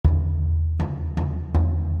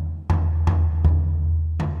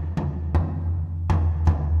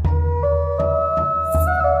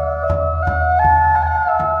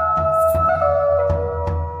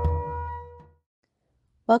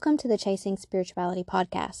Welcome to the Chasing Spirituality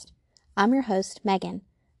podcast. I'm your host, Megan,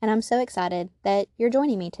 and I'm so excited that you're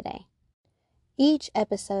joining me today. Each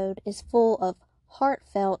episode is full of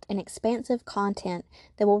heartfelt and expansive content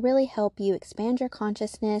that will really help you expand your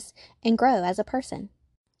consciousness and grow as a person.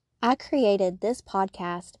 I created this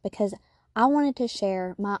podcast because I wanted to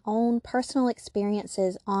share my own personal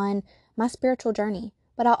experiences on my spiritual journey,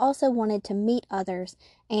 but I also wanted to meet others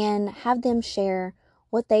and have them share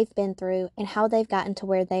what they've been through and how they've gotten to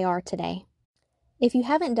where they are today. If you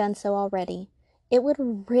haven't done so already, it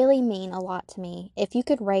would really mean a lot to me if you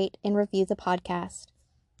could rate and review the podcast.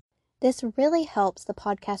 This really helps the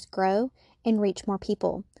podcast grow and reach more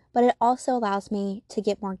people, but it also allows me to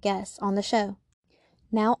get more guests on the show.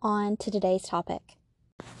 Now on to today's topic.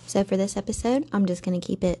 So for this episode, I'm just going to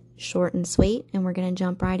keep it short and sweet, and we're going to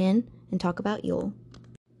jump right in and talk about Yule.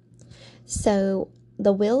 So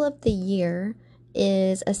the wheel of the year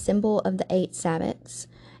is a symbol of the 8 Sabbats,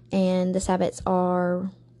 and the Sabbats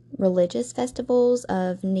are religious festivals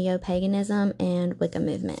of neo-paganism and Wicca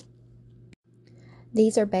movement.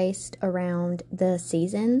 These are based around the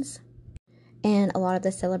seasons, and a lot of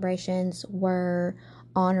the celebrations were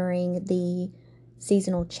honoring the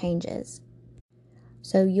seasonal changes.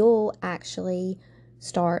 So Yule actually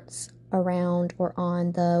starts around or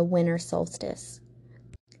on the winter solstice.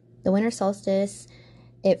 The winter solstice,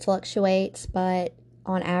 it fluctuates, but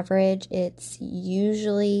on average, it's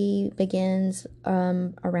usually begins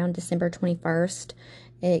around December 21st.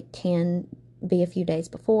 It can be a few days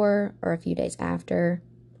before or a few days after.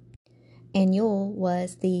 And Yule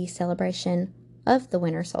was the celebration of the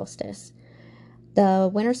winter solstice. The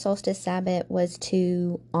winter solstice Sabbat was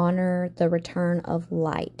to honor the return of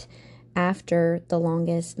light after the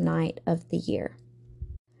longest night of the year.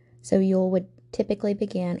 So Yule would typically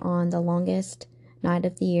begin on the longest night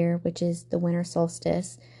of the year, which is the winter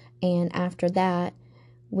solstice, and after that,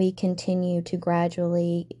 we continue to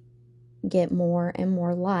gradually get more and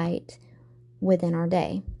more light within our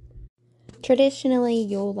day. Traditionally,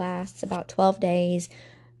 Yule lasts about 12 days.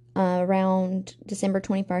 Around December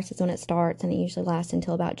 21st is when it starts, and it usually lasts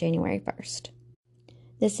until about January 1st.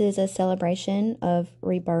 This is a celebration of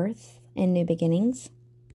rebirth and new beginnings.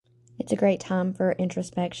 It's a great time for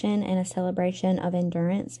introspection and a celebration of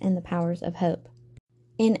endurance and the powers of hope.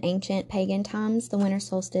 In ancient pagan times, the winter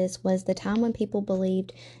solstice was the time when people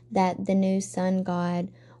believed that the new sun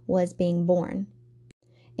god was being born.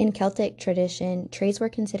 In Celtic tradition, trees were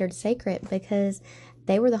considered sacred because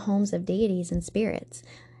they were the homes of deities and spirits.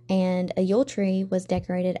 And a Yule tree was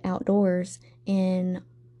decorated outdoors in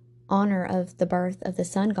honor of the birth of the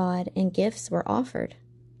sun god, and gifts were offered.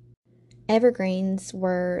 Evergreens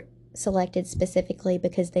were selected specifically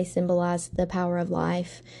because they symbolized the power of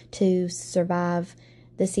life to survive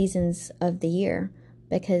the seasons of the year.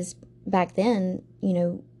 Because back then,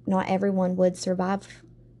 not everyone would survive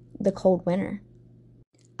the cold winter.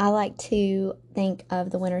 I like to think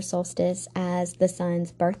of the winter solstice as the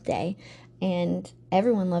sun's birthday. And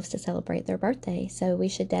everyone loves to celebrate their birthday, so we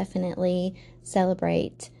should definitely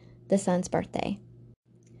celebrate the sun's birthday.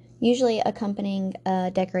 Usually accompanying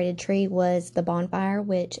a decorated tree was the bonfire,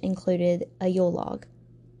 which included a Yule log.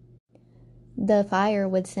 The fire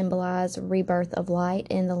would symbolize rebirth of light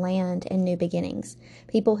in the land and new beginnings.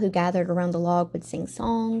 People who gathered around the log would sing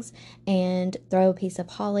songs and throw a piece of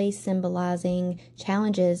holly symbolizing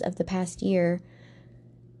challenges of the past year.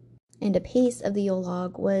 And a piece of the Yule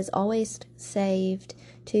log was always saved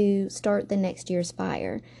to start the next year's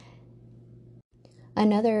fire.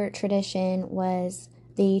 Another tradition was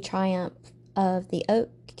the triumph of the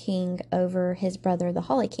Oak King over his brother, the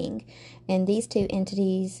Holly King. And these two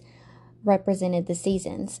entities represented the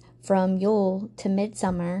seasons. From Yule to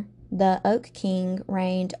Midsummer, the Oak King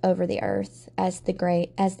reigned over the earth as the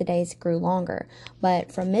days grew longer.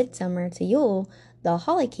 But from Midsummer to Yule, the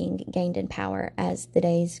Holly King gained in power as the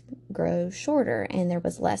days grow shorter and there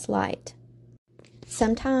was less light.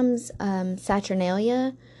 Sometimes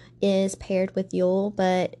Saturnalia is paired with Yule,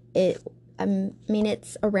 but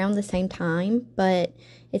it's around the same time, but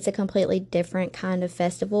it's a completely different kind of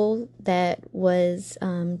festival that was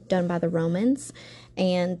done by the Romans,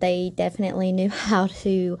 and they definitely knew how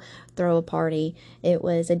to throw a party. It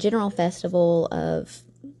was a general festival of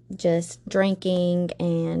just drinking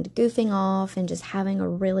and goofing off and just having a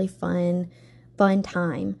really fun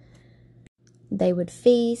time. They would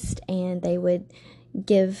feast and they would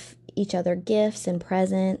give each other gifts and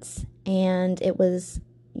presents, and it was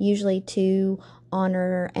usually to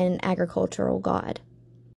honor an agricultural god.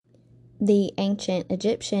 The ancient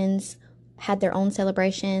Egyptians had their own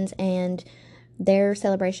celebrations, and their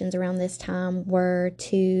celebrations around this time were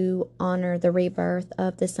to honor the rebirth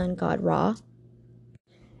of the sun god Ra.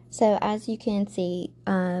 So as you can see,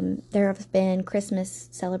 there have been Christmas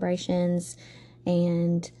celebrations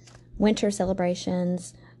and winter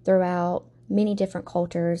celebrations throughout many different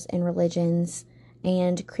cultures and religions,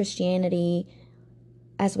 and Christianity,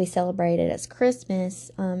 as we celebrate it as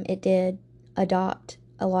Christmas, it did adopt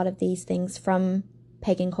a lot of these things from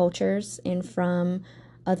pagan cultures and from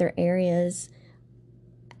other areas.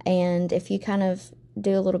 And if you kind of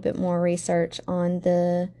do a little bit more research on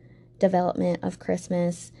the development of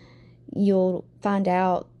Christmas, you'll find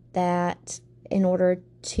out that in order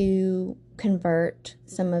to convert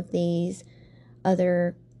some of these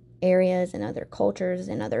other areas and other cultures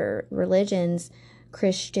and other religions,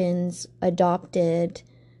 Christians adopted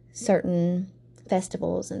certain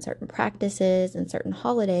festivals and certain practices and certain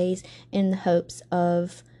holidays in the hopes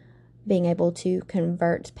of being able to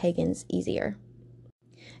convert pagans easier.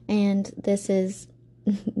 And this is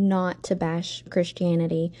not to bash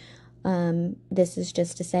Christianity. This is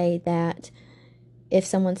just to say that if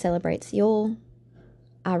someone celebrates Yule,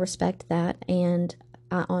 I respect that and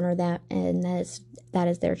I honor that, and that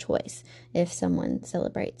is their choice. If someone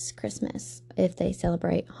celebrates Christmas, if they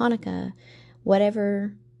celebrate Hanukkah,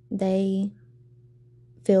 whatever they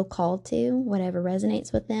feel called to, whatever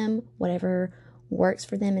resonates with them, whatever works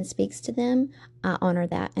for them and speaks to them, I honor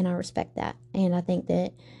that and I respect that. And I think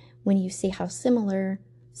that when you see how similar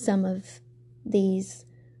some of these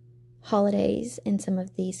holidays and some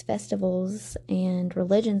of these festivals and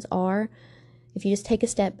religions are, if you just take a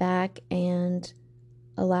step back and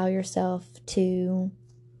allow yourself to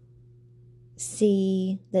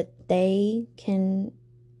see that they can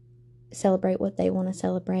celebrate what they want to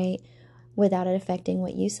celebrate without it affecting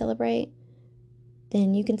what you celebrate,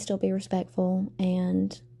 then you can still be respectful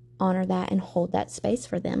and honor that and hold that space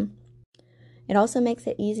for them. It also makes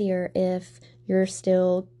it easier if you're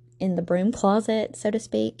still in the broom closet, so to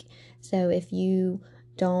speak. So if you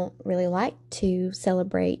don't really like to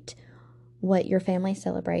celebrate what your family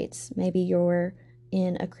celebrates, maybe you're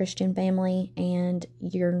in a Christian family and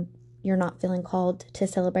you're not feeling called to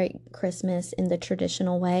celebrate Christmas in the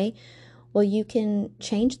traditional way, well, you can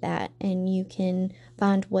change that and you can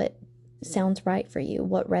find what sounds right for you,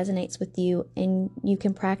 what resonates with you, and you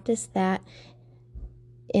can practice that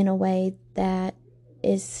in a way that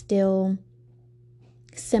is still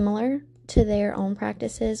similar to their own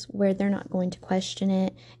practices, where they're not going to question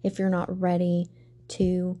it if you're not ready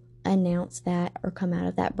to announce that or come out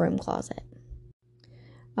of that broom closet.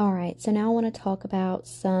 All right, so now I want to talk about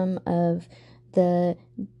some of the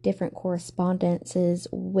different correspondences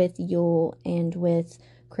with Yule and with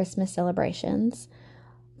Christmas celebrations.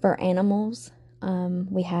 For animals,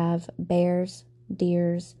 we have bears,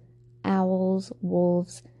 deers, owls,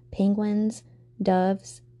 wolves, penguins,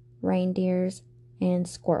 doves, reindeers, and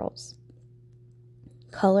squirrels.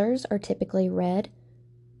 Colors are typically red,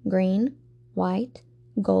 green, white,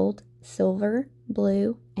 gold, silver,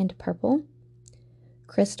 blue, and purple.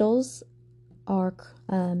 Crystals are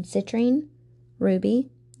citrine, ruby,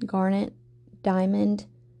 garnet, diamond,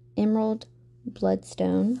 emerald,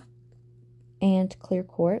 bloodstone, and clear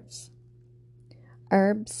quartz.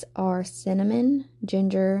 Herbs are cinnamon,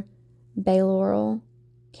 ginger, bay laurel,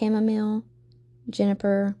 chamomile,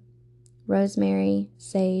 juniper, rosemary,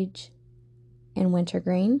 sage, and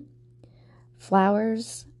wintergreen.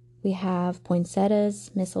 Flowers, we have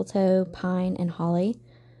poinsettias, mistletoe, pine, and holly.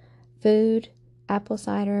 Food, apple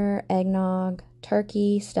cider, eggnog,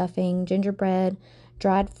 turkey, stuffing, gingerbread,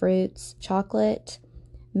 dried fruits, chocolate,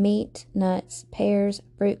 meat, nuts, pears,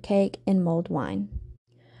 fruitcake, and mulled wine.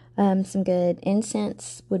 Some good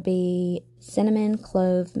incense would be cinnamon,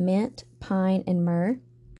 clove, mint, pine, and myrrh.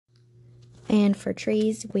 And for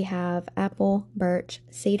trees, we have apple, birch,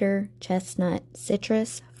 cedar, chestnut,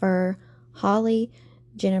 citrus, fir, holly,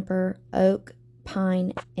 juniper, oak,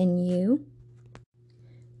 pine, and yew.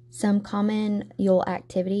 Some common Yule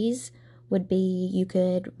activities would be you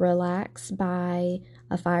could relax by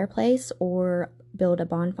a fireplace or build a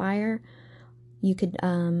bonfire. You could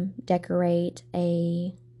decorate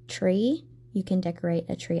a tree. You can decorate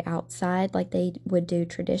a tree outside like they would do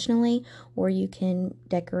traditionally, or you can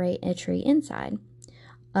decorate a tree inside.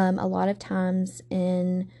 A lot of times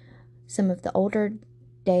in some of the older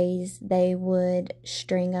days, they would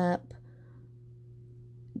string up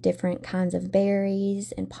different kinds of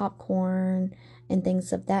berries and popcorn and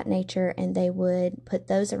things of that nature, and they would put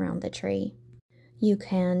those around the tree. You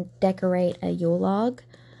can decorate a Yule log.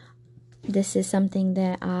 This is something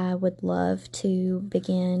that I would love to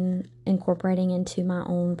begin incorporating into my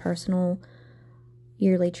own personal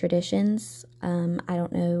yearly traditions. I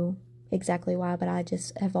don't know exactly why, but I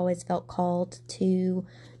just have always felt called to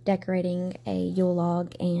decorating a Yule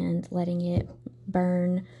log and letting it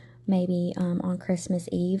burn maybe on Christmas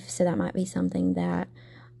Eve. So that might be something that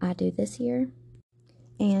I do this year.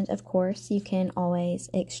 And of course, you can always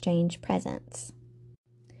exchange presents.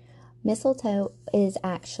 Mistletoe is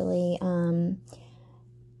actually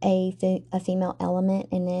a female element,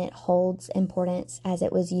 and it holds importance as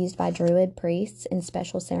it was used by Druid priests in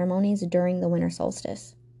special ceremonies during the winter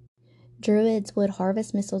solstice. Druids would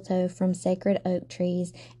harvest mistletoe from sacred oak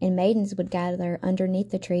trees, and maidens would gather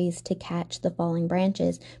underneath the trees to catch the falling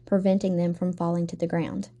branches, preventing them from falling to the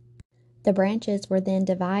ground. The branches were then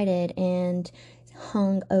divided and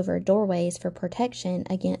hung over doorways for protection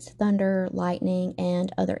against thunder, lightning,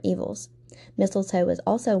 and other evils. Mistletoe was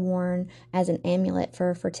also worn as an amulet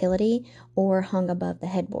for fertility or hung above the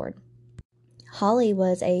headboard. Holly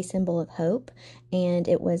was a symbol of hope, and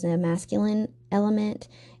it was a masculine element.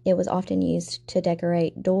 It was often used to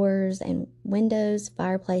decorate doors and windows,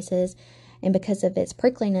 fireplaces, and because of its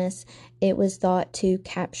prickliness, it was thought to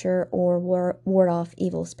capture or ward off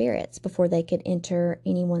evil spirits before they could enter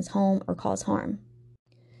anyone's home or cause harm.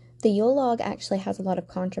 The Yule log actually has a lot of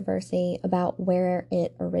controversy about where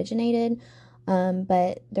it originated,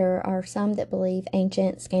 but there are some that believe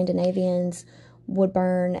ancient Scandinavians would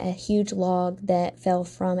burn a huge log that fell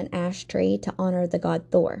from an ash tree to honor the god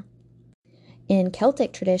Thor. In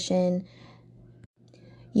Celtic tradition,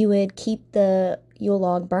 you would keep the Yule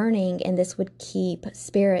log burning, and this would keep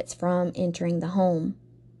spirits from entering the home.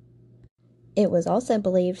 It was also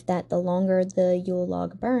believed that the longer the Yule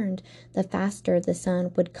log burned, the faster the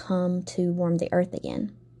sun would come to warm the earth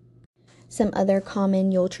again. Some other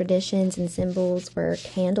common Yule traditions and symbols were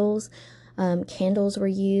candles. Candles were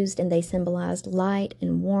used, and they symbolized light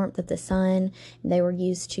and warmth of the sun. They were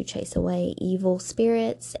used to chase away evil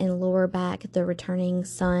spirits and lure back the returning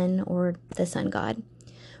sun or the sun god.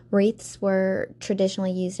 Wreaths were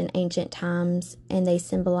traditionally used in ancient times, and they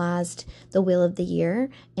symbolized the wheel of the year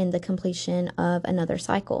and the completion of another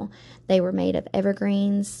cycle. They were made of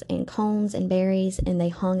evergreens and cones and berries, and they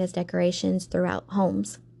hung as decorations throughout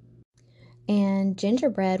homes. And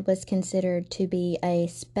gingerbread was considered to be a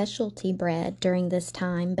specialty bread during this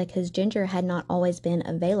time because ginger had not always been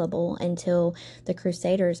available until the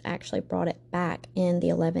Crusaders actually brought it back in the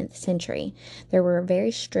 11th century. There were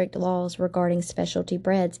very strict laws regarding specialty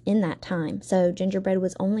breads in that time, so gingerbread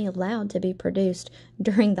was only allowed to be produced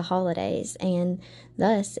during the holidays, and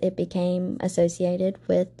thus it became associated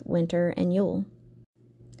with winter and Yule.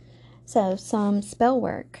 So some spell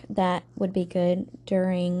work that would be good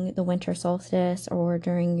during the winter solstice or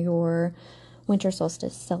during your winter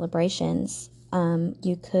solstice celebrations.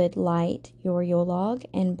 You could light your Yule log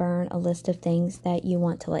and burn a list of things that you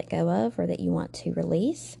want to let go of or that you want to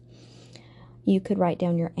release. You could write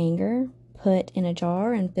down your anger, put in a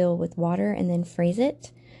jar and fill with water and then freeze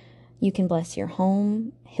it. You can bless your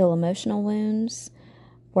home, heal emotional wounds,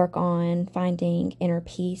 work on finding inner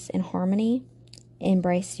peace and harmony.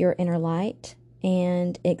 Embrace your inner light,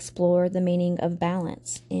 and explore the meaning of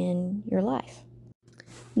balance in your life.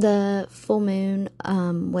 The full moon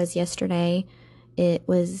was yesterday. It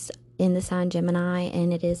was in the sign Gemini,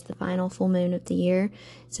 and it is the final full moon of the year.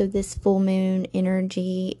 So this full moon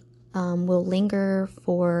energy will linger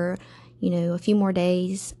for, a few more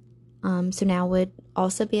days. So now would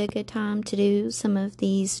also be a good time to do some of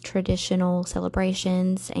these traditional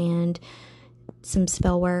celebrations and some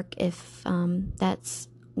spell work if that's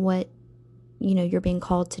what you're being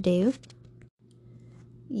called to do.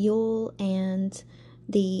 Yule and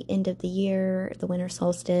the end of the year, the winter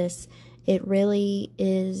solstice, it really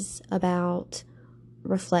is about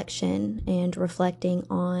reflection and reflecting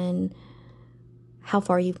on how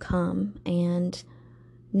far you've come. And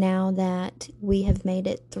now that we have made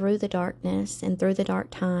it through the darkness and through the dark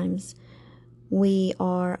times, we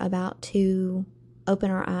are about to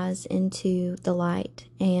open our eyes into the light,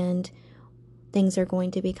 and things are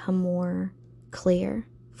going to become more clear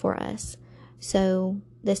for us. So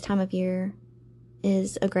this time of year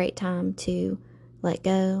is a great time to let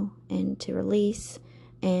go and to release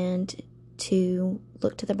and to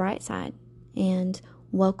look to the bright side and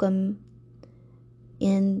welcome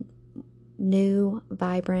in new,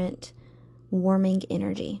 vibrant, warming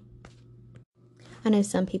energy. I know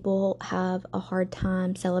some people have a hard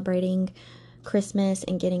time celebrating Christmas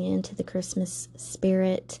and getting into the Christmas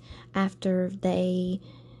spirit after they,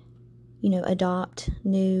 adopt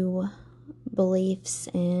new beliefs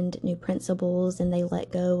and new principles, and they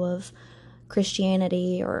let go of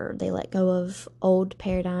Christianity or they let go of old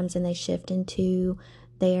paradigms and they shift into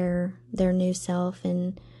their new self.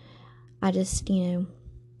 And I just,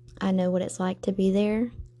 I know what it's like to be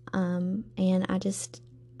there, and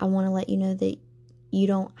I want to let you know that you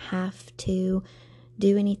don't have to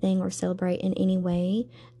do anything or celebrate in any way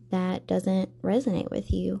that doesn't resonate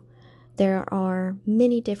with you. There are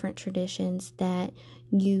many different traditions that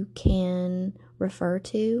you can refer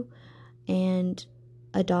to and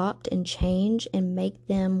adopt and change and make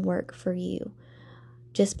them work for you.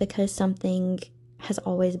 Just because something has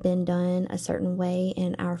always been done a certain way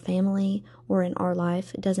in our family or in our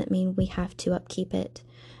life doesn't mean we have to upkeep it.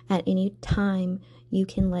 At any time, you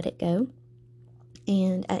can let it go,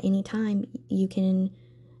 and at any time, you can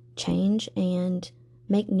change and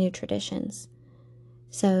make new traditions.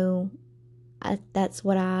 So that's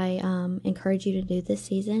what I encourage you to do this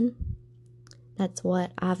season. That's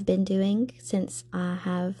what I've been doing since I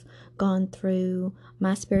have gone through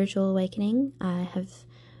my spiritual awakening. I have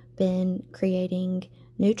been creating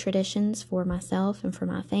new traditions for myself and for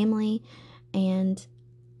my family, and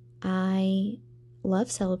I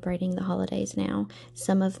love celebrating the holidays now.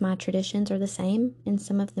 Some of my traditions are the same, and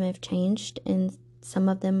some of them have changed, and some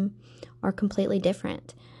of them are completely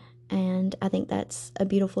different. And I think that's a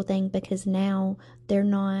beautiful thing, because now they're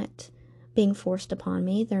not being forced upon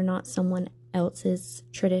me. They're not someone else's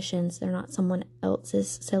traditions. They're not someone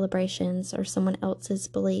else's celebrations or someone else's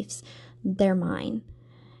beliefs. They're mine.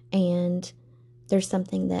 And there's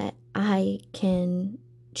something that I can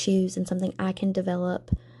choose and something I can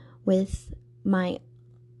develop with my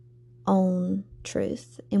own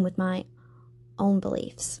truth and with my own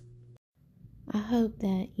beliefs. I hope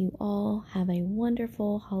that you all have a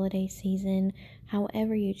wonderful holiday season,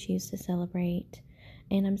 however you choose to celebrate.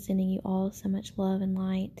 And I'm sending you all so much love and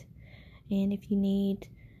light. And if you need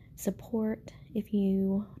support, if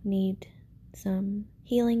you need some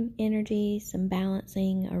healing energy, some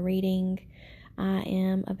balancing, a reading, I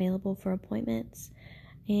am available for appointments.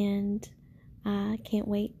 And I can't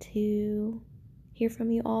wait to hear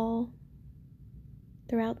from you all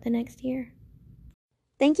throughout the next year.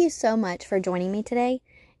 Thank you so much for joining me today.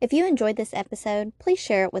 If you enjoyed this episode, please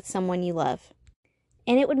share it with someone you love.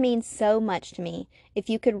 And it would mean so much to me if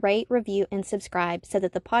you could rate, review, and subscribe so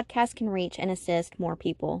that the podcast can reach and assist more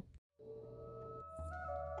people.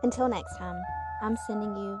 Until next time, I'm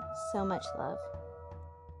sending you so much love.